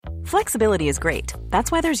Flexibility is great.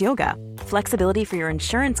 That's why there's yoga. Flexibility for your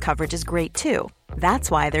insurance coverage is great too. That's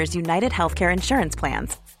why there's United Healthcare Insurance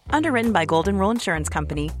Plans. Underwritten by Golden Rule Insurance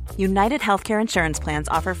Company, United Healthcare Insurance Plans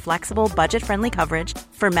offer flexible, budget-friendly coverage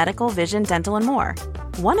for medical, vision, dental, and more.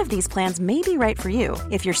 One of these plans may be right for you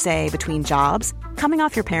if you're, say, between jobs, coming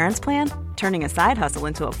off your parents' plan, turning a side hustle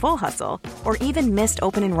into a full hustle, or even missed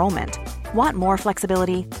open enrollment. Want more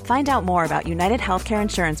flexibility? Find out more about United Healthcare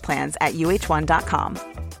Insurance Plans at uh1.com.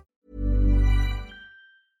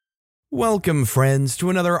 Welcome, friends, to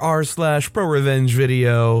another rSlash ProRevenge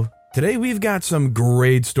video. Today we've got some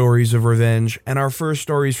great stories of revenge, and our first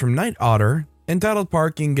story is from Night Otter, entitled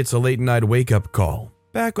Parking Gets a Late Night Wake-Up Call.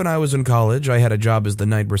 Back when I was in college, I had a job as the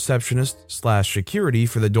night receptionist/security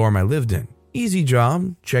for the dorm I lived in. Easy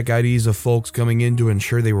job, check IDs of folks coming in to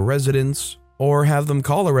ensure they were residents, or have them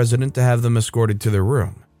call a resident to have them escorted to their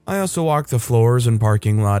room. I also walked the floors and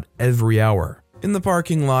parking lot every hour. In the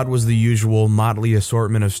parking lot was the usual motley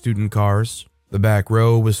assortment of student cars. The back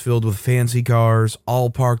row was filled with fancy cars, all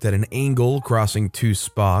parked at an angle crossing two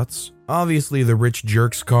spots. Obviously the rich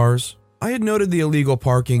jerks' cars. I had noted the illegal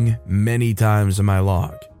parking many times in my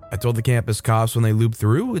log. I told the campus cops when they looped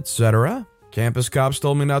through, etc. Campus cops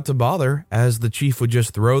told me not to bother, as the chief would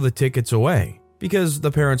just throw the tickets away, because the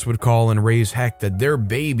parents would call and raise heck that their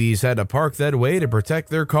babies had to park that way to protect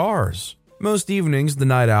their cars. Most evenings, the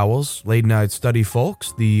night owls, late-night study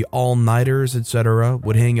folks, the all-nighters, etc.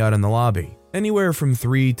 would hang out in the lobby, anywhere from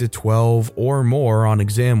 3 to 12 or more on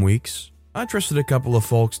exam weeks. I trusted a couple of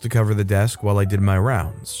folks to cover the desk while I did my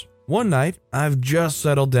rounds. One night, I've just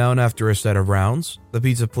settled down after a set of rounds. The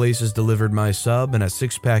pizza place has delivered my sub and a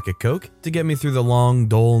 6-pack of Coke to get me through the long,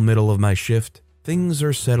 dull middle of my shift. Things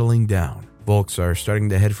are settling down. Folks are starting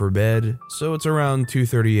to head for bed, so it's around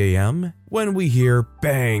 2:30 a.m. when we hear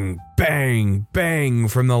bang, bang, bang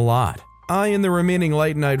from the lot. I and the remaining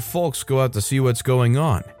late night folks go out to see what's going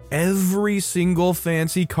on. Every single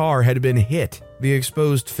fancy car had been hit, the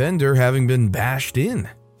exposed fender having been bashed in.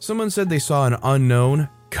 Someone said they saw an unknown,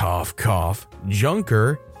 cough cough,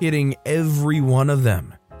 junker hitting every one of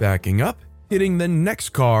them, backing up, hitting the next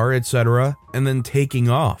car, etc., and then taking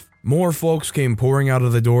off. More folks came pouring out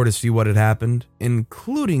of the door to see what had happened,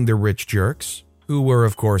 including the rich jerks, who were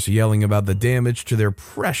of course yelling about the damage to their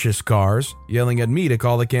precious cars, yelling at me to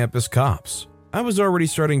call the campus cops. I was already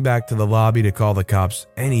starting back to the lobby to call the cops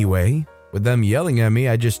anyway. With them yelling at me,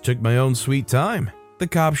 I just took my own sweet time. The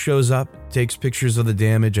cop shows up, takes pictures of the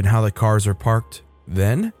damage and how the cars are parked,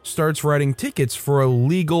 then starts writing tickets for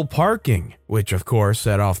illegal parking, which of course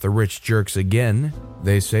set off the rich jerks again.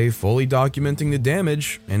 They say fully documenting the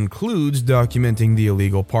damage includes documenting the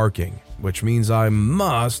illegal parking, which means I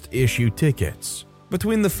must issue tickets.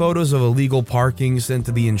 Between the photos of illegal parking sent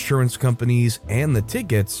to the insurance companies and the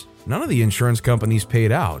tickets, none of the insurance companies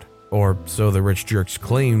paid out, or so the rich jerks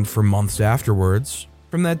claimed for months afterwards.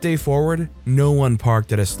 From that day forward, no one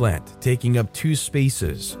parked at a slant, taking up 2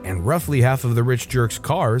 spaces, and roughly half of the rich jerks'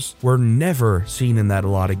 cars were never seen in that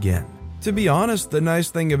lot again. To be honest, the nice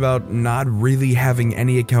thing about not really having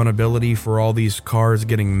any accountability for all these cars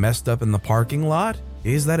getting messed up in the parking lot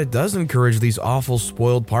is that it does encourage these awful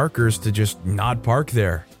spoiled parkers to just not park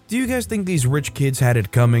there. Do you guys think these rich kids had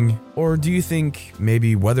it coming? Or do you think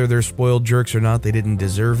maybe whether they're spoiled jerks or not, they didn't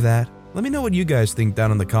deserve that? Let me know what you guys think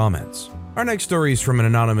down in the comments. Our next story is from an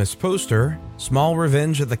anonymous poster, Small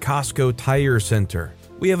Revenge at the Costco Tire Center.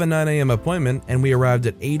 We have a 9 a.m. appointment and we arrived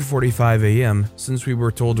at 8:45 a.m. since we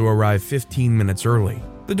were told to arrive 15 minutes early.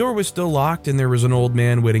 The door was still locked and there was an old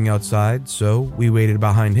man waiting outside, so we waited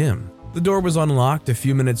behind him. The door was unlocked a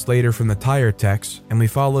few minutes later from the tire techs and we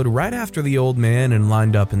followed right after the old man and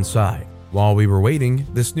lined up inside. While we were waiting,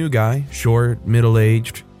 this new guy, short,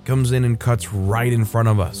 middle-aged, comes in and cuts right in front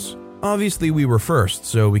of us. Obviously we were first,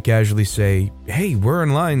 so we casually say, "Hey, we're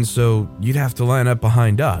in line, so you'd have to line up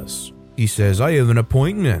behind us." He says, "I have an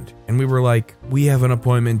appointment." And we were like, "We have an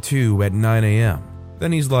appointment too at 9 a.m.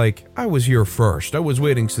 Then he's like, "I was here first. I was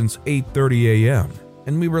waiting since 8:30 a.m.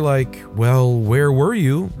 And we were like, "Well, where were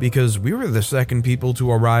you? Because we were the second people to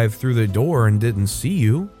arrive through the door and didn't see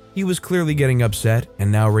you." He was clearly getting upset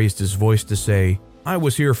and now raised his voice to say, "I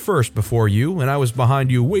was here first before you and I was behind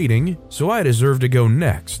you waiting, so I deserve to go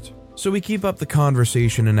next." So we keep up the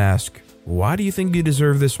conversation and ask, "Why do you think you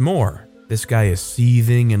deserve this more?" This guy is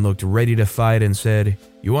seething and looked ready to fight and said,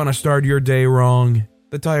 "You want to start your day wrong?"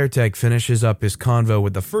 The tire tech finishes up his convo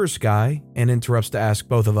with the first guy and interrupts to ask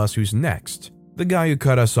both of us who's next. The guy who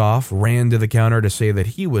cut us off ran to the counter to say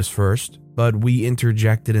that he was first, but we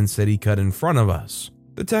interjected and said he cut in front of us.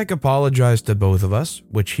 The tech apologized to both of us,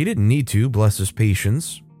 which he didn't need to, bless his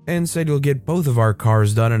patience, and said he'll get both of our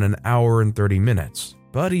cars done in an hour and 30 minutes.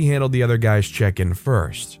 but he handled the other guy's check-in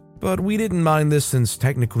first. But we didn't mind this since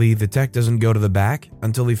technically the tech doesn't go to the back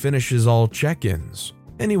until he finishes all check-ins.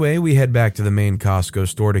 Anyway, we head back to the main Costco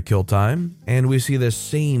store to kill time, and we see the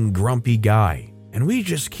same grumpy guy, and we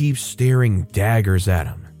just keep staring daggers at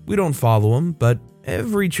him. We don't follow him, but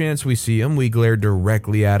every chance we see him, we glare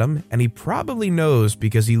directly at him, and he probably knows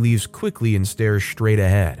because he leaves quickly and stares straight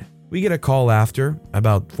ahead. We get a call after,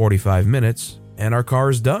 about 45 minutes, and our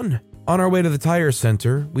car is done. On our way to the tire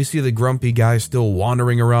center, we see the grumpy guy still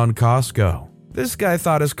wandering around Costco. This guy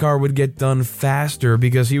thought his car would get done faster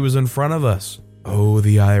because he was in front of us. Oh,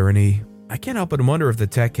 the irony. I can't help but wonder if the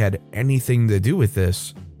tech had anything to do with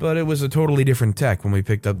this, but it was a totally different tech when we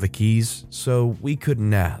picked up the keys, so we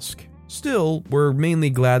couldn't ask. Still, we're mainly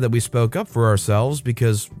glad that we spoke up for ourselves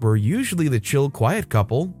because we're usually the chill, quiet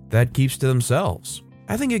couple that keeps to themselves.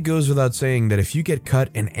 I think it goes without saying that if you get cut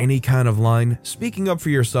in any kind of line, speaking up for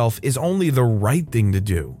yourself is only the right thing to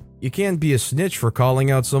do. You can't be a snitch for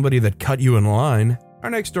calling out somebody that cut you in line. Our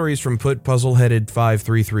next story is from Put Puzzle-Headed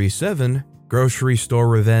 5337, Grocery Store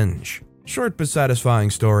Revenge. Short but satisfying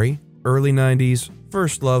story. Early 90s,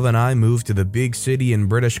 first love and I moved to the big city in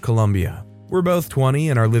British Columbia. We're both 20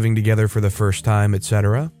 and are living together for the first time,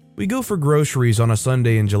 etc. We go for groceries on a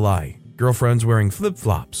Sunday in July. Girlfriend's wearing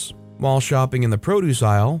flip-flops. While shopping in the produce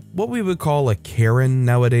aisle, what we would call a Karen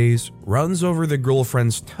nowadays runs over the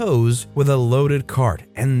girlfriend's toes with a loaded cart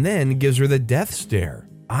and then gives her the death stare.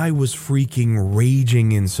 I was freaking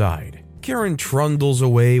raging inside. Karen trundles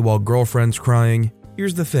away while girlfriend's crying.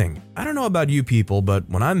 Here's the thing, I don't know about you people, but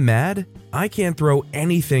when I'm mad, I can't throw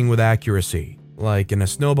anything with accuracy. Like in a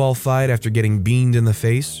snowball fight after getting beamed in the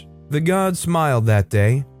face. The gods smiled that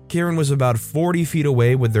day. Karen was about 40 feet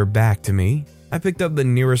away with their back to me. I picked up the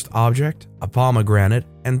nearest object, a pomegranate,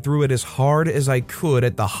 and threw it as hard as I could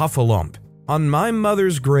at the Huffalump. On my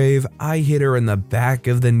mother's grave, I hit her in the back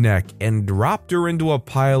of the neck and dropped her into a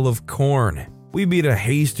pile of corn. We beat a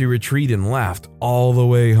hasty retreat and laughed all the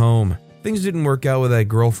way home. Things didn't work out with that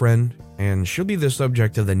girlfriend, and she'll be the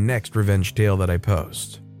subject of the next revenge tale that I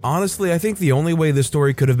post. Honestly, I think the only way this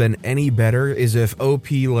story could have been any better is if OP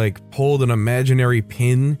pulled an imaginary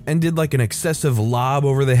pin and did an excessive lob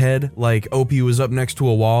over the head, like OP was up next to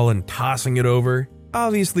a wall and tossing it over.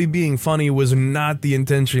 Obviously, being funny was not the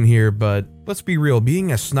intention here, but let's be real,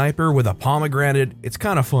 being a sniper with a pomegranate, it's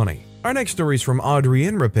kind of funny. Our next story is from Audrey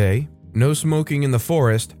and Rape. No smoking in the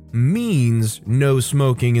forest means no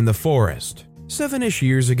smoking in the forest. 7-ish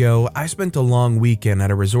years ago, I spent a long weekend at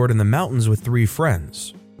a resort in the mountains with 3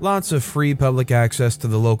 friends. Lots of free public access to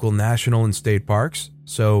the local national and state parks,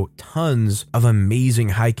 so tons of amazing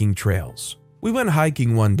hiking trails. We went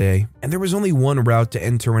hiking one day, and there was only one route to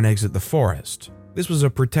enter and exit the forest. This was a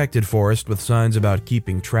protected forest with signs about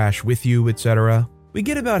keeping trash with you, etc. We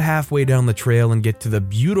get about halfway down the trail and get to the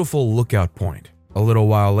beautiful lookout point. A little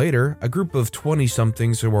while later, a group of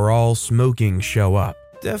 20-somethings who were all smoking show up.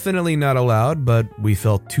 Definitely not allowed, but we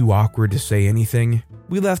felt too awkward to say anything.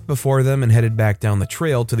 We left before them and headed back down the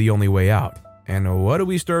trail to the only way out. And what do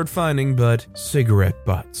we start finding but cigarette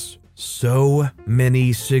butts? So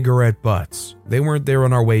many cigarette butts. They weren't there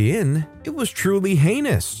on our way in. It was truly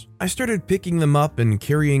heinous. I started picking them up and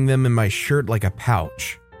carrying them in my shirt like a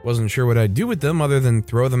pouch. Wasn't sure what I'd do with them other than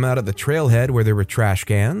throw them out at the trailhead where there were trash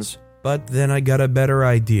cans. But then I got a better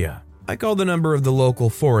idea. I called the number of the local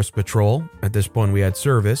forest patrol, at this point we had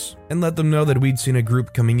service, and let them know that we'd seen a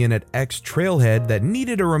group coming in at X trailhead that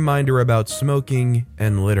needed a reminder about smoking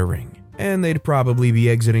and littering. And they'd probably be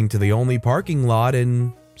exiting to the only parking lot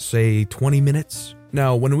in, say, 20 minutes.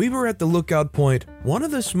 Now, when we were at the lookout point, one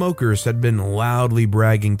of the smokers had been loudly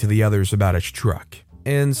bragging to the others about his truck.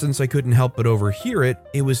 And since I couldn't help but overhear it,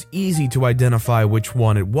 it was easy to identify which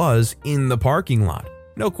one it was in the parking lot.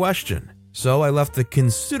 No question. So I left the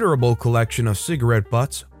considerable collection of cigarette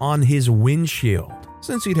butts on his windshield,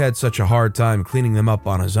 since he'd had such a hard time cleaning them up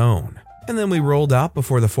on his own. And then we rolled out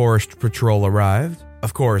before the forest patrol arrived.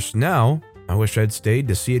 Of course, now, I wish I'd stayed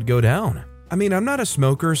to see it go down. I mean, I'm not a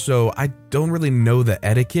smoker, so I don't really know the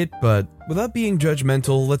etiquette, but without being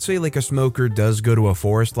judgmental, let's say a smoker does go to a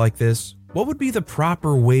forest like this, what would be the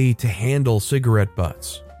proper way to handle cigarette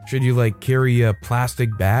butts? Should you carry a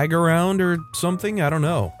plastic bag around or something? I don't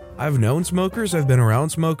know. I've known smokers, I've been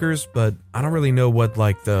around smokers, but I don't really know what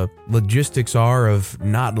the logistics are of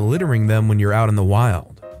not littering them when you're out in the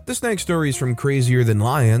wild. This next story is from Crazier Than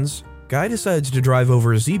Lions. Guy decides to drive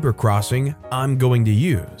over a zebra crossing I'm going to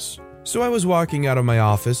use. So I was walking out of my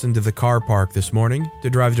office into the car park this morning to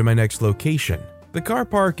drive to my next location. The car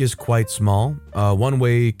park is quite small, a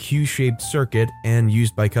one-way Q-shaped circuit and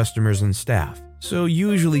used by customers and staff, so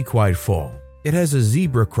usually quite full. It has a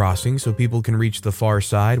zebra crossing so people can reach the far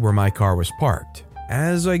side where my car was parked.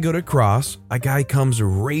 As I go to cross, a guy comes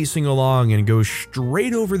racing along and goes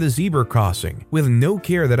straight over the zebra crossing with no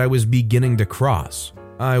care that I was beginning to cross.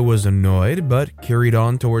 I was annoyed but carried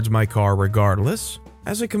on towards my car regardless.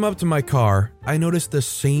 As I come up to my car, I noticed the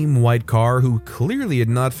same white car who clearly had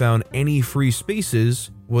not found any free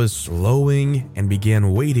spaces was slowing and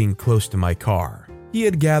began waiting close to my car. He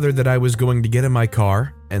had gathered that I was going to get in my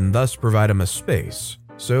car and thus provide him a space,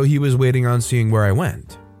 so he was waiting on seeing where I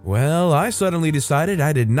went. Well, I suddenly decided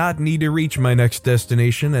I did not need to reach my next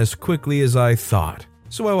destination as quickly as I thought.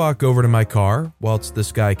 So I walk over to my car whilst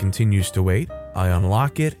this guy continues to wait. I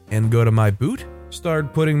unlock it and go to my boot,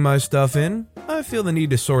 start putting my stuff in. I feel the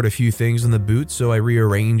need to sort a few things in the boot, so I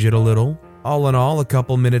rearrange it a little. All in all, a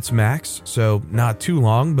couple minutes max, so not too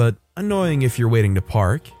long, but annoying if you're waiting to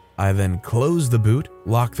park. I then close the boot,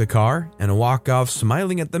 lock the car, and walk off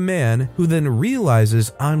smiling at the man who then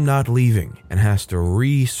realizes I'm not leaving and has to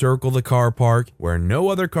re-circle the car park where no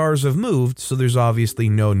other cars have moved, so there's obviously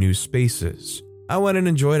no new spaces. I went and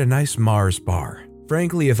enjoyed a nice Mars bar.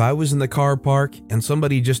 Frankly, if I was in the car park and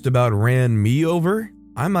somebody just about ran me over,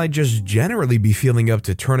 I might just generally be feeling up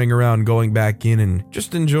to turning around, going back in, and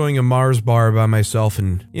just enjoying a Mars bar by myself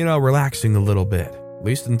and, relaxing a little bit. At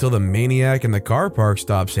least until the maniac in the car park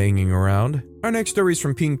stops hanging around. Our next story is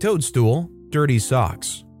from Pink Toadstool, Dirty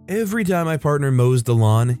Socks. Every time my partner mows the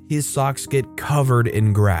lawn, his socks get covered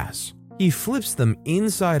in grass. He flips them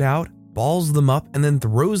inside out, balls them up, and then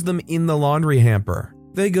throws them in the laundry hamper.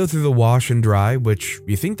 They go through the wash and dry, which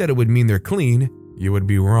you think that it would mean they're clean. You would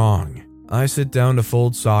be wrong. I sit down to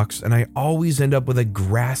fold socks, and I always end up with a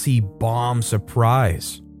grassy bomb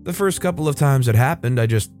surprise. The first couple of times it happened, I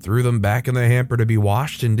just threw them back in the hamper to be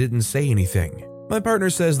washed and didn't say anything. My partner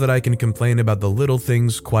says that I can complain about the little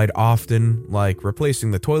things quite often, like replacing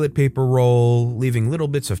the toilet paper roll, leaving little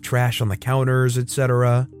bits of trash on the counters,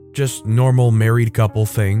 etc. Just normal married couple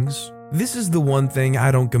things. This is the one thing I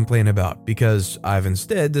don't complain about because I've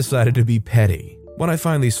instead decided to be petty. When I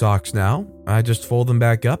find these socks now, I just fold them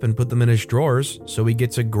back up and put them in his drawers so he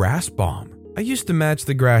gets a grass bomb. I used to match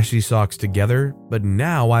the grassy socks together, but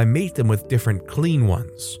now I mate them with different clean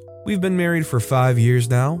ones. We've been married for 5 years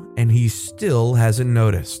now, and he still hasn't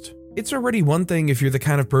noticed. It's already one thing if you're the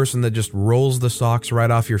kind of person that just rolls the socks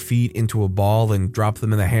right off your feet into a ball and drop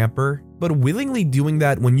them in the hamper, but willingly doing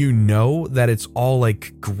that when you know that it's all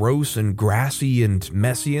like gross and grassy and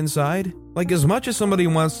messy inside? Like, as much as somebody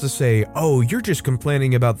wants to say, oh, you're just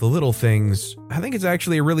complaining about the little things, I think it's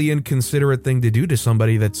actually a really inconsiderate thing to do to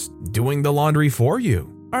somebody that's doing the laundry for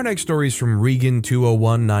you. Our next story is from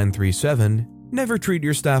Regan201937. Never treat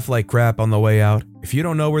your staff like crap on the way out if you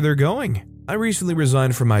don't know where they're going. I recently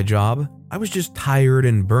resigned from my job. I was just tired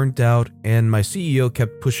and burnt out, and my CEO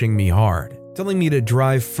kept pushing me hard, telling me to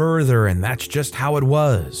drive further, and that's just how it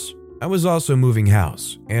was. I was also moving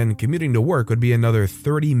house, and commuting to work would be another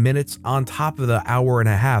 30 minutes on top of the hour and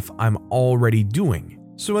a half I'm already doing.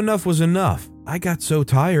 So enough was enough. I got so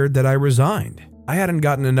tired that I resigned. I hadn't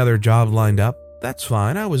gotten another job lined up. That's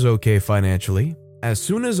fine, I was okay financially. As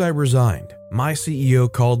soon as I resigned, my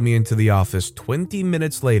CEO called me into the office 20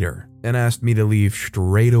 minutes later and asked me to leave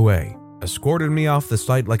straight away, escorted me off the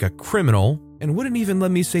site like a criminal, and wouldn't even let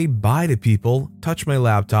me say bye to people, touch my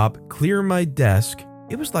laptop, clear my desk.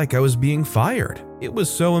 It was like I was being fired. It was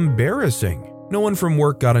so embarrassing. No one from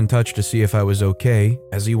work got in touch to see if I was okay,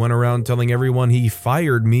 as he went around telling everyone he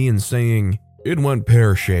fired me and saying, "It went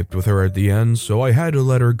pear-shaped with her at the end, so I had to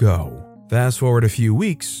let her go." Fast forward a few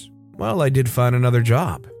weeks, well, I did find another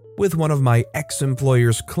job with one of my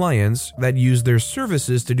ex-employer's clients that used their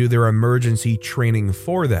services to do their emergency training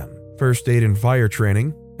for them, first aid and fire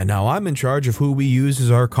training, and now I'm in charge of who we use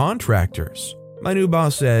as our contractors. My new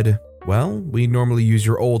boss said, well, we normally use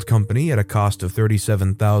your old company at a cost of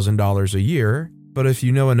 $37,000 a year, but if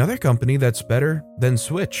you know another company that's better, then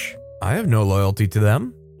switch. I have no loyalty to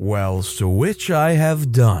them. Well, switch I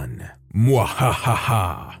have done.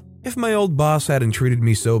 Mwahaha. If my old boss hadn't treated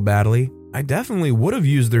me so badly, I definitely would have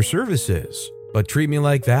used their services, but treat me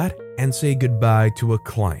like that and say goodbye to a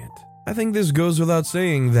client. I think this goes without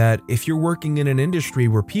saying that if you're working in an industry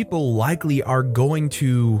where people likely are going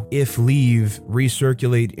to, if leave,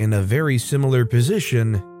 recirculate in a very similar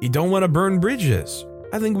position, you don't want to burn bridges.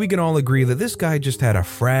 I think we can all agree that this guy just had a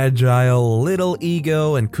fragile little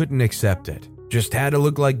ego and couldn't accept it. Just had to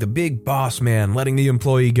look like the big boss man letting the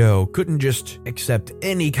employee go, couldn't just accept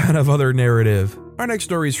any kind of other narrative. Our next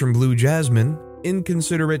story is from Blue Jasmine.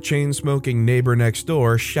 Inconsiderate chain-smoking neighbor next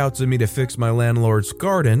door shouts at me to fix my landlord's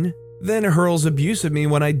garden, then hurls abuse at me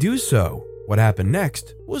when I do so. What happened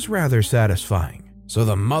next was rather satisfying. So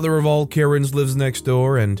the mother of all Karens lives next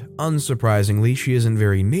door, and unsurprisingly, she isn't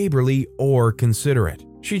very neighborly or considerate.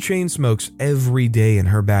 She chain smokes every day in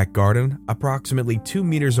her back garden, approximately 2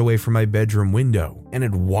 meters away from my bedroom window, and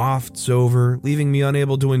it wafts over, leaving me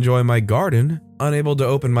unable to enjoy my garden, unable to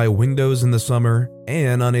open my windows in the summer,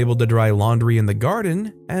 and unable to dry laundry in the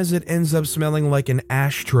garden, as it ends up smelling like an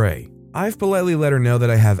ashtray. I've politely let her know that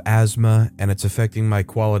I have asthma and it's affecting my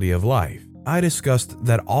quality of life. I discussed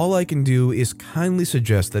that all I can do is kindly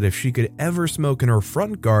suggest that if she could ever smoke in her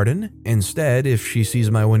front garden, instead, if she sees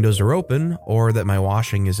my windows are open or that my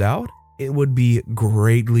washing is out, it would be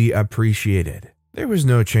greatly appreciated. There was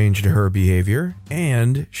no change to her behavior,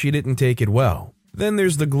 and she didn't take it well. Then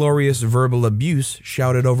there's the glorious verbal abuse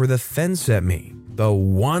shouted over the fence at me. The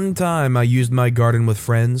one time I used my garden with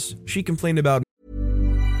friends, she complained about.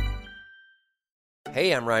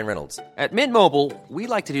 Hey, I'm Ryan Reynolds. At Mint Mobile, we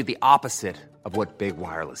like to do the opposite of what Big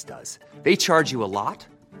Wireless does. They charge you a lot,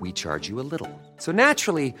 we charge you a little. So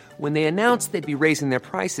naturally, when they announced they'd be raising their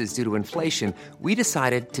prices due to inflation, we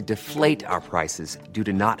decided to deflate our prices due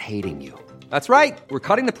to not hating you. That's right. We're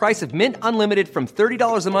cutting the price of Mint Unlimited from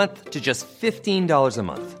 $30 a month to just $15 a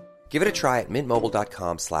month. Give it a try at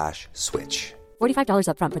mintmobile.com/switch. $45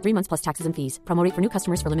 up front for 3 months plus taxes and fees. Promo rate for new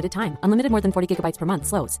customers for limited time. Unlimited more than 40 gigabytes per month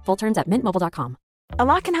slows. Full terms at mintmobile.com. A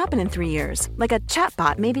lot can happen in 3 years, like a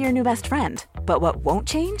chatbot may be your new best friend. But what won't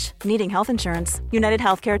change? Needing health insurance. United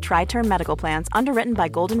Healthcare Tri-Term Medical Plans, underwritten by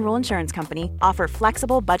Golden Rule Insurance Company, offer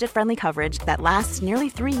flexible, budget-friendly coverage that lasts nearly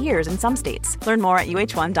 3 years in some states. Learn more at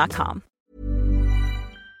uh1.com.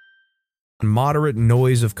 Moderate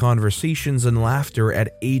noise of conversations and laughter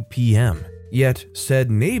at 8 p.m. Yet, said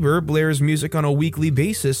neighbor blares music on a weekly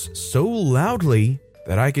basis so loudly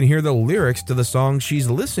that I can hear the lyrics to the song she's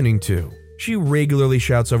listening to. She regularly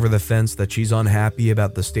shouts over the fence that she's unhappy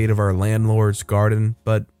about the state of our landlord's garden,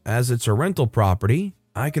 but as it's a rental property,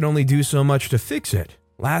 I can only do so much to fix it.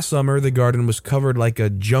 Last summer, the garden was covered like a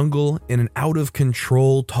jungle in an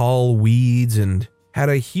out-of-control tall weeds and had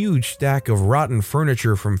a huge stack of rotten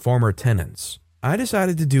furniture from former tenants. I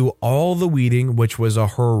decided to do all the weeding, which was a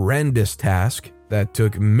horrendous task that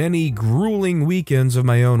took many grueling weekends of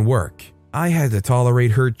my own work. I had to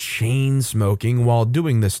tolerate her chain smoking while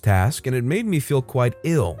doing this task, and it made me feel quite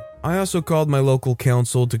ill. I also called my local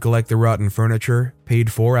council to collect the rotten furniture, paid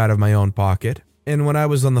for out of my own pocket, and when I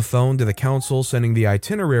was on the phone to the council sending the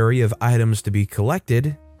itinerary of items to be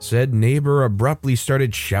collected, said neighbor abruptly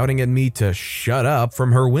started shouting at me to shut up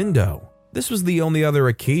from her window. This was the only other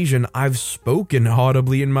occasion I've spoken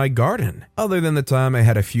audibly in my garden, other than the time I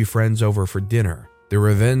had a few friends over for dinner. The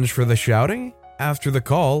revenge for the shouting? After the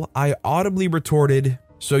call, I audibly retorted,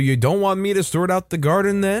 "So you don't want me to sort out the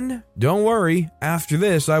garden then? Don't worry, after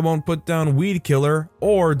this I won't put down weed killer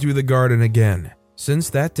or do the garden again." Since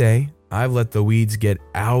that day, I've let the weeds get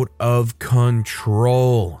out of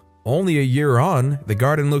control. Only a year on, the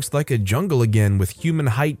garden looks like a jungle again with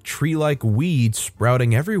human-height tree-like weeds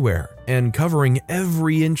sprouting everywhere and covering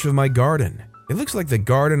every inch of my garden. It looks like the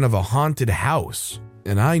garden of a haunted house,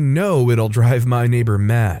 and I know it'll drive my neighbor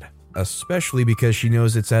mad. Especially because she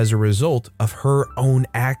knows it's as a result of her own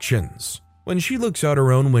actions. When she looks out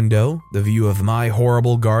her own window, the view of my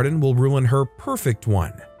horrible garden will ruin her perfect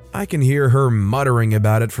one. I can hear her muttering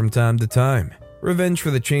about it from time to time. Revenge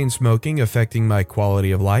for the chain smoking affecting my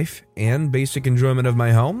quality of life and basic enjoyment of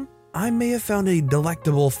my home? I may have found a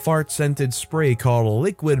delectable fart-scented spray called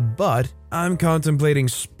Liquid Butt I'm contemplating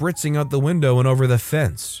spritzing out the window and over the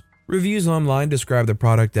fence. Reviews online describe the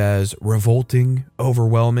product as revolting,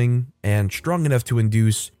 overwhelming, and strong enough to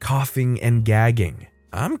induce coughing and gagging.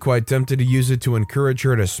 I'm quite tempted to use it to encourage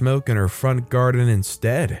her to smoke in her front garden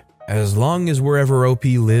instead. As long as wherever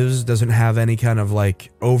OP lives doesn't have any kind of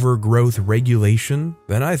overgrowth regulation,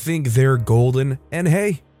 then I think they're golden, and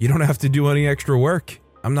hey, you don't have to do any extra work.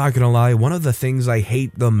 I'm not gonna lie, one of the things I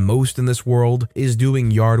hate the most in this world is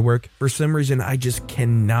doing yard work. For some reason, I just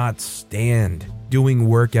cannot stand doing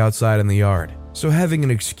work outside in the yard. So having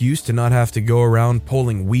an excuse to not have to go around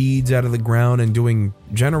pulling weeds out of the ground and doing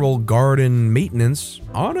general garden maintenance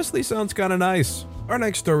honestly sounds kinda nice. Our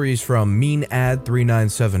next story is from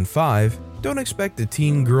MeanAd3975. Don't expect a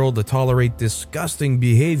teen girl to tolerate disgusting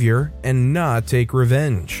behavior and not take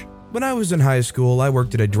revenge. When I was in high school, I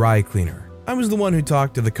worked at a dry cleaner. I was the one who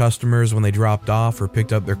talked to the customers when they dropped off or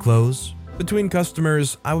picked up their clothes. Between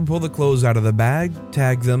customers, I would pull the clothes out of the bag,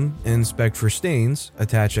 tag them, inspect for stains,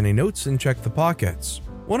 attach any notes, and check the pockets.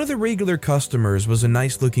 One of the regular customers was a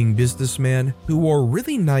nice-looking businessman who wore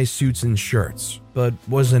really nice suits and shirts, but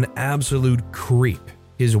was an absolute creep.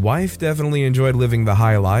 His wife definitely enjoyed living the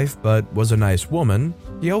high life, but was a nice woman.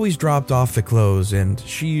 He always dropped off the clothes, and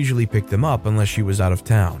she usually picked them up unless she was out of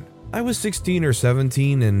town. I was 16 or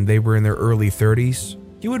 17, and they were in their early 30s.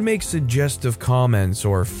 He would make suggestive comments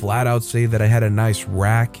or flat out say that I had a nice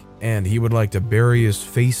rack, and he would like to bury his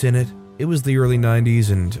face in it. It was the early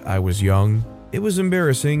 90s, and I was young. It was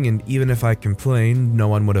embarrassing, and even if I complained, no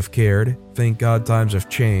one would have cared. Thank God times have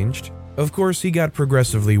changed. Of course, he got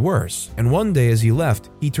progressively worse, and one day as he left,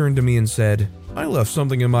 he turned to me and said, "I left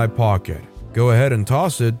something in my pocket. Go ahead and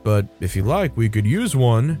toss it, but if you like, we could use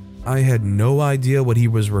one." I had no idea what he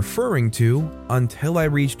was referring to until I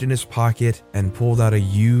reached in his pocket and pulled out a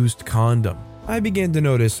used condom. I began to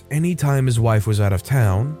notice any time his wife was out of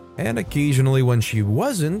town, and occasionally when she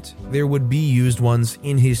wasn't, there would be used ones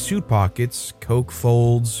in his suit pockets, coke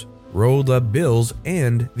folds, rolled up bills,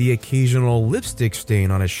 and the occasional lipstick stain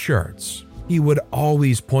on his shirts. He would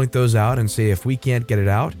always point those out and say if we can't get it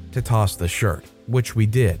out, to toss the shirt, which we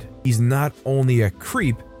did. He's not only a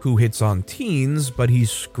creep who hits on teens, but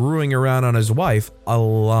he's screwing around on his wife a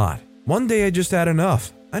lot. One day I just had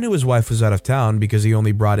enough. I knew his wife was out of town because he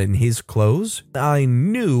only brought in his clothes. I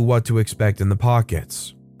knew what to expect in the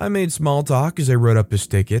pockets. I made small talk as I wrote up his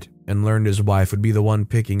ticket and learned his wife would be the one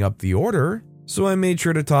picking up the order, so I made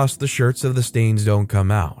sure to toss the shirts so the stains don't come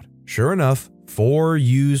out. Sure enough, 4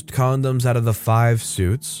 used condoms out of the 5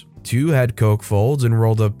 suits, 2 had coke folds and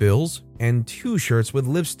rolled up bills, and 2 shirts with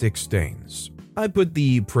lipstick stains. I put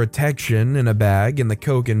the protection in a bag and the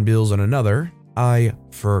coke and bills in another. I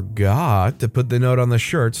forgot to put the note on the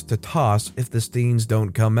shirts to toss if the stains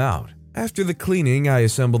don't come out. After the cleaning, I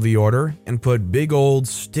assembled the order and put big old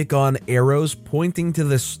stick-on arrows pointing to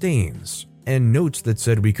the stains and notes that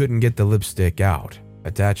said we couldn't get the lipstick out.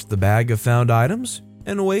 Attached the bag of found items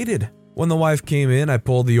and waited. When the wife came in, I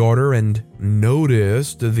pulled the order and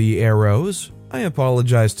noticed the arrows. I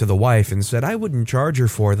apologized to the wife and said I wouldn't charge her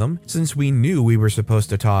for them since we knew we were supposed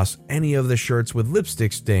to toss any of the shirts with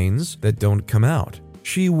lipstick stains that don't come out.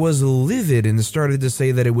 She was livid and started to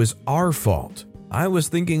say that it was our fault. I was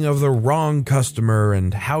thinking of the wrong customer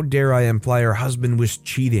and how dare I imply her husband was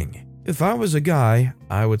cheating. If I was a guy,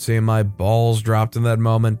 I would say my balls dropped in that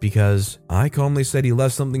moment because I calmly said he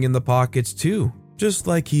left something in the pockets too, just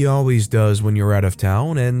like he always does when you're out of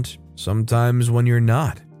town and sometimes when you're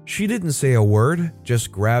not. She didn't say a word,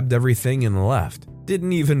 just grabbed everything and left.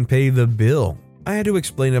 Didn't even pay the bill. I had to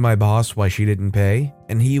explain to my boss why she didn't pay,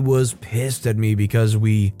 and he was pissed at me because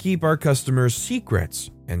we keep our customers' secrets.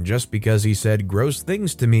 And just because he said gross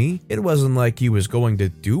things to me, it wasn't like he was going to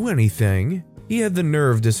do anything. He had the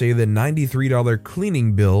nerve to say the $93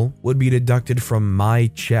 cleaning bill would be deducted from my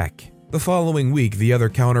check. The following week, the other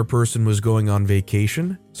counter person was going on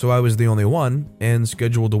vacation, so I was the only one and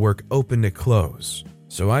scheduled to work open to close.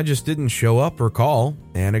 So I just didn't show up or call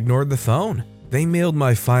and ignored the phone. They mailed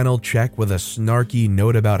my final check with a snarky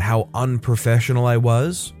note about how unprofessional I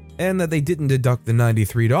was and that they didn't deduct the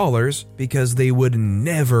 $93 because they would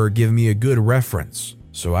never give me a good reference.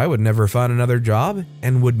 So I would never find another job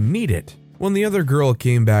and would need it. When the other girl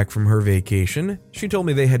came back from her vacation, she told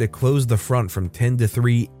me they had to close the front from 10 to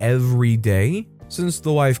 3 every day since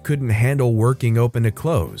the wife couldn't handle working open to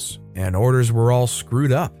close and orders were all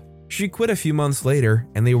screwed up. She quit a few months later,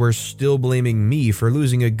 and they were still blaming me for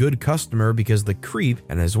losing a good customer because the creep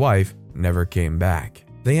and his wife never came back.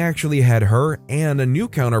 They actually had her and a new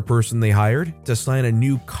counter person they hired to sign a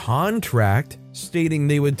new contract stating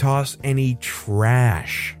they would toss any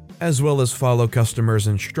trash, as well as follow customers'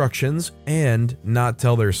 instructions and not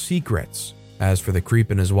tell their secrets. As for the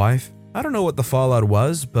creep and his wife, I don't know what the fallout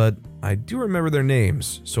was, but I do remember their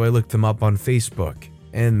names, so I looked them up on Facebook.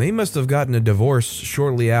 And they must have gotten a divorce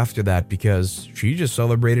shortly after that because she just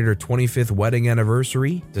celebrated her 25th wedding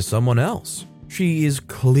anniversary to someone else. She is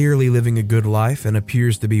clearly living a good life and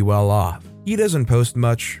appears to be well off. He doesn't post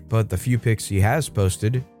much, but the few pics he has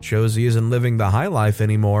posted shows he isn't living the high life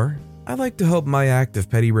anymore. I like to hope my act of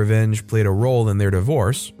petty revenge played a role in their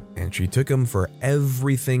divorce, and she took him for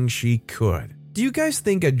everything she could. Do you guys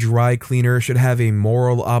think a dry cleaner should have a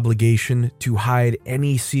moral obligation to hide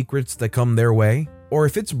any secrets that come their way? Or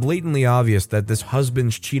if it's blatantly obvious that this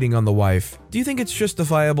husband's cheating on the wife, do you think it's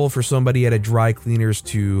justifiable for somebody at a dry cleaner's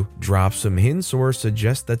to drop some hints or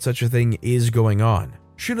suggest that such a thing is going on?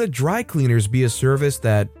 Should a dry cleaners be a service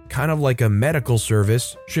that, kind of like a medical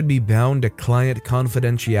service, should be bound to client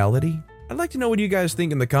confidentiality? I'd like to know what you guys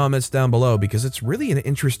think in the comments down below because it's really an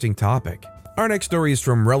interesting topic. Our next story is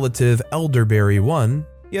from relative Elderberry1.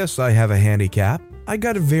 Yes, I have a handicap. I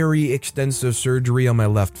got very extensive surgery on my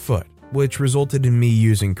left foot, which resulted in me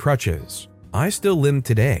using crutches. I still limp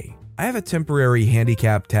today. I have a temporary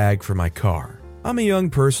handicap tag for my car. I'm a young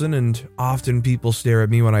person and often people stare at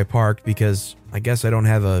me when I park because I guess I don't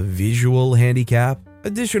have a visual handicap.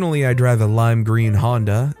 Additionally, I drive a lime green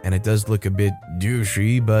Honda and it does look a bit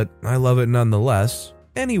douchey, but I love it nonetheless.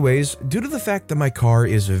 Anyways, due to the fact that my car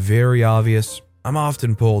is very obvious, I'm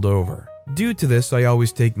often pulled over. Due to this, I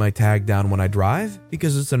always take my tag down when I drive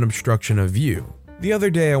because it's an obstruction of view. The other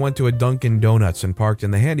day I went to a Dunkin' Donuts and parked in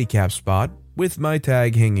the handicap spot with my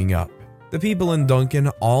tag hanging up. The people in Dunkin'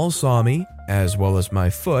 all saw me, as well as my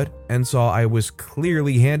foot, and saw I was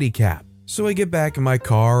clearly handicapped. So I get back in my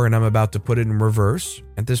car and I'm about to put it in reverse.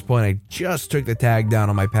 At this point I just took the tag down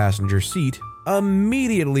on my passenger seat.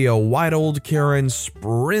 Immediately a white old Karen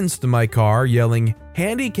sprints to my car yelling,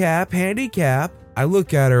 "Handicap, handicap." I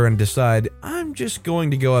look at her and decide I'm just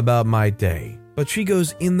going to go about my day. But she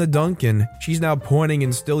goes in the Dunkin', she's now pointing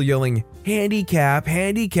and still yelling, "Handicap,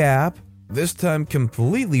 handicap." This time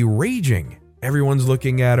completely raging. Everyone's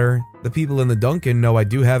looking at her. The people in the Dunkin' know I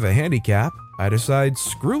do have a handicap. I decide,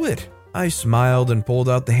 screw it. I smiled and pulled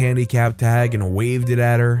out the handicap tag and waved it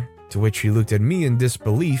at her, to which she looked at me in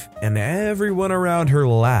disbelief and everyone around her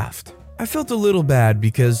laughed. I felt a little bad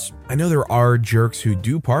because I know there are jerks who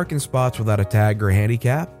do park in spots without a tag or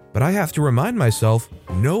handicap, but I have to remind myself,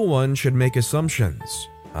 no one should make assumptions.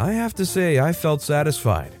 I have to say, I felt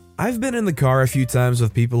satisfied. I've been in the car a few times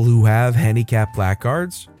with people who have handicap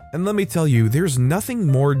placards, and let me tell you, there's nothing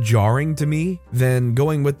more jarring to me than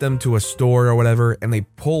going with them to a store or whatever, and they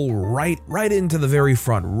pull right into the very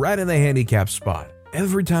front, right in the handicap spot.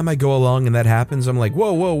 Every time I go along and that happens, I'm like,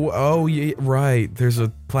 whoa, oh yeah, right, there's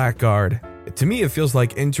a placard. To me, it feels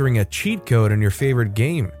like entering a cheat code in your favorite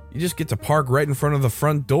game. You just get to park right in front of the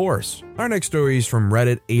front doors. Our next story is from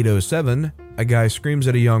Reddit 807. A guy screams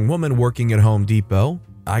at a young woman working at Home Depot.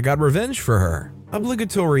 I got revenge for her.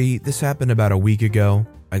 Obligatory, this happened about a week ago.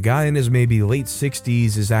 A guy in his maybe late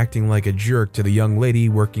 60s is acting like a jerk to the young lady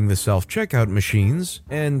working the self-checkout machines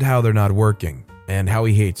and how they're not working, and how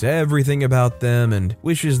he hates everything about them and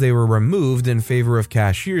wishes they were removed in favor of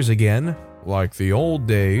cashiers again, like the old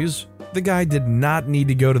days. The guy did not need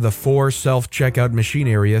to go to the 4 self-checkout machine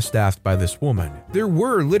area staffed by this woman. There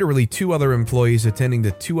were literally 2 other employees attending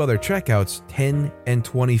to 2 other checkouts 10 and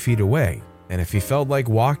 20 feet away. And if he felt like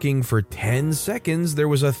walking for 10 seconds, there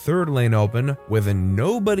was a 3rd lane open with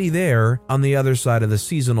nobody there on the other side of the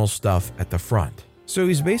seasonal stuff at the front. So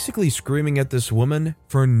he's basically screaming at this woman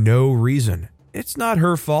for no reason. It's not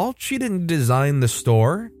her fault. She didn't design the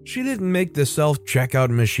store. She didn't make the self-checkout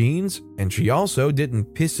machines. And she also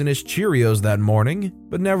didn't piss in his Cheerios that morning.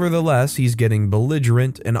 But nevertheless, he's getting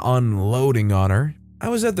belligerent and unloading on her. I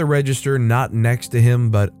was at the register not next to him,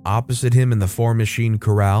 but opposite him in the 4-machine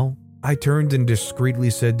corral. I turned and discreetly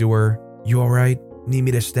said to her, "You alright? Need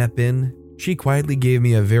me to step in?" She quietly gave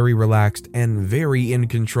me a very relaxed and very in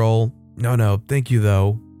control, "No, thank you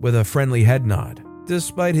though," with a friendly head nod.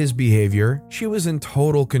 Despite his behavior, she was in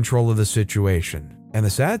total control of the situation. And the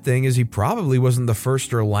sad thing is he probably wasn't the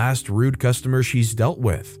first or last rude customer she's dealt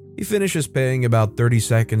with. He finishes paying about 30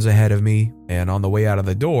 seconds ahead of me, and on the way out of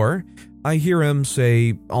the door, I hear him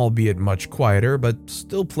say, albeit much quieter, but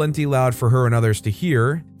still plenty loud for her and others to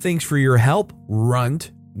hear, "Thanks for your help,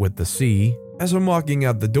 runt," with the C. As I'm walking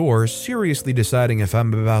out the door, seriously deciding if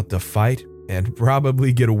I'm about to fight, and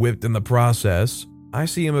probably get whipped in the process, I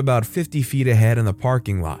see him about 50 feet ahead in the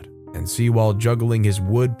parking lot, and see while juggling his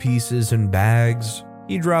wood pieces and bags,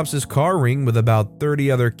 he drops his car ring with about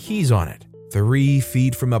 30 other keys on it. 3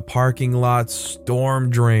 feet from a parking lot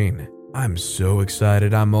storm drain. I'm so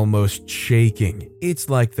excited I'm almost shaking. It's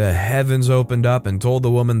like the heavens opened up and told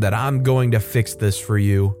the woman that I'm going to fix this for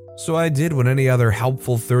you. So I did what any other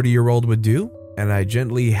helpful 30-year-old would do, and I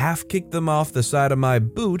gently half-kicked them off the side of my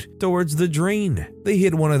boot towards the drain. They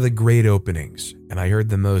hit one of the grate openings, and I heard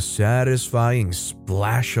the most satisfying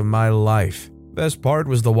splash of my life. Best part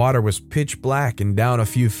was the water was pitch black and down a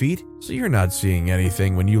few feet, so you're not seeing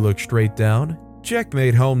anything when you look straight down.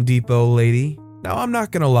 Checkmate, Home Depot lady. Now, I'm not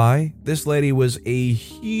gonna lie, this lady was a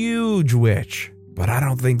huge witch, but I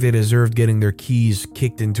don't think they deserved getting their keys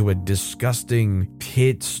kicked into a disgusting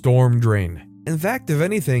pit storm drain. In fact, if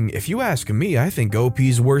anything, if you ask me, I think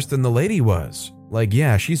OP's worse than the lady was. Like,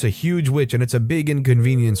 yeah, she's a huge witch and it's a big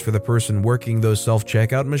inconvenience for the person working those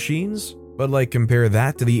self-checkout machines, but like compare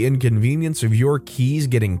that to the inconvenience of your keys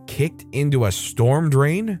getting kicked into a storm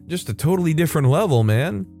drain? Just a totally different level,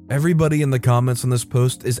 man. Everybody in the comments on this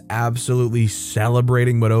post is absolutely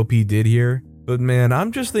celebrating what OP did here, but man,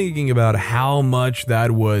 I'm just thinking about how much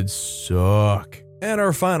that would suck. And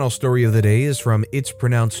our final story of the day is from It's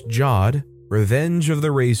Pronounced Jod, Revenge of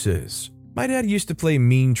the Races. My dad used to play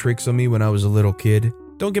mean tricks on me when I was a little kid.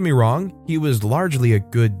 Don't get me wrong, he was largely a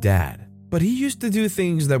good dad. but he used to do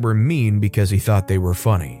things that were mean because he thought they were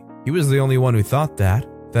funny. He was the only one who thought that.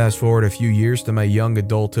 Fast forward a few years to my young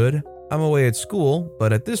adulthood. I'm away at school,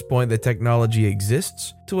 but at this point the technology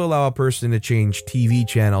exists to allow a person to change TV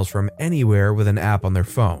channels from anywhere with an app on their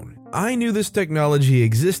phone. I knew this technology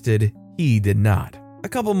existed, he did not. A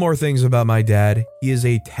couple more things about my dad. He is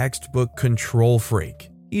a textbook control freak.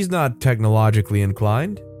 He's not technologically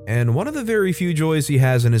inclined, and one of the very few joys he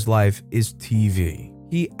has in his life is TV.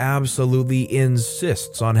 He absolutely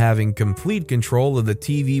insists on having complete control of the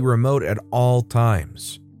TV remote at all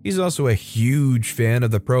times. He's also a huge fan of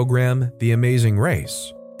the program The Amazing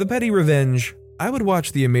Race. The petty revenge, I would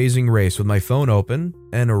watch The Amazing Race with my phone open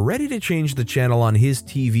and ready to change the channel on his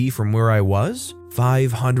TV from where I was,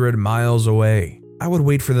 500 miles away. I would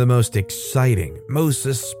wait for the most exciting, most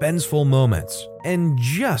suspenseful moments, and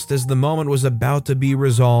just as the moment was about to be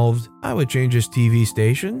resolved, I would change his TV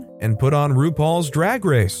station and put on RuPaul's Drag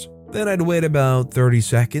Race. Then I'd wait about 30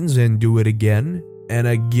 seconds and do it again and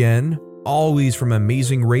again, always from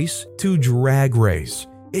Amazing Race to Drag Race.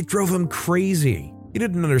 It drove him crazy. He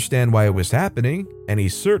didn't understand why it was happening, and he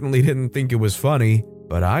certainly didn't think it was funny,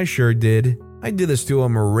 but I sure did. I did this to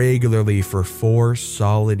him regularly for 4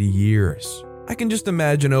 solid years. I can just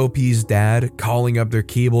imagine OP's dad calling up their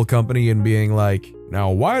cable company and being like, "Now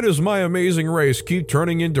why does my Amazing Race keep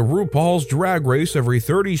turning into RuPaul's Drag Race every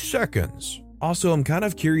 30 seconds? Also, I'm kind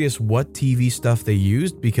of curious what TV stuff they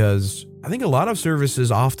used because I think a lot of services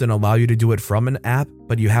often allow you to do it from an app,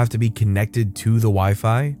 but you have to be connected to the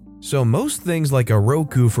Wi-Fi. So most things like a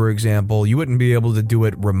Roku, for example, you wouldn't be able to do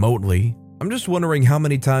it remotely. I'm just wondering how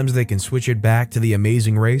many times they can switch it back to the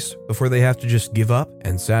Amazing Race before they have to just give up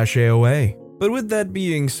and sashay away. But with that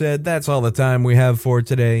being said, that's all the time we have for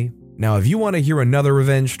today. Now, if you want to hear another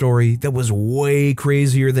revenge story that was way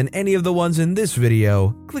crazier than any of the ones in this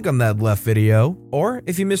video, click on that left video. Or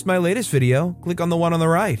if you missed my latest video, click on the one on the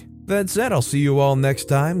right. That said, I'll see you all next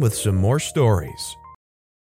time with some more stories.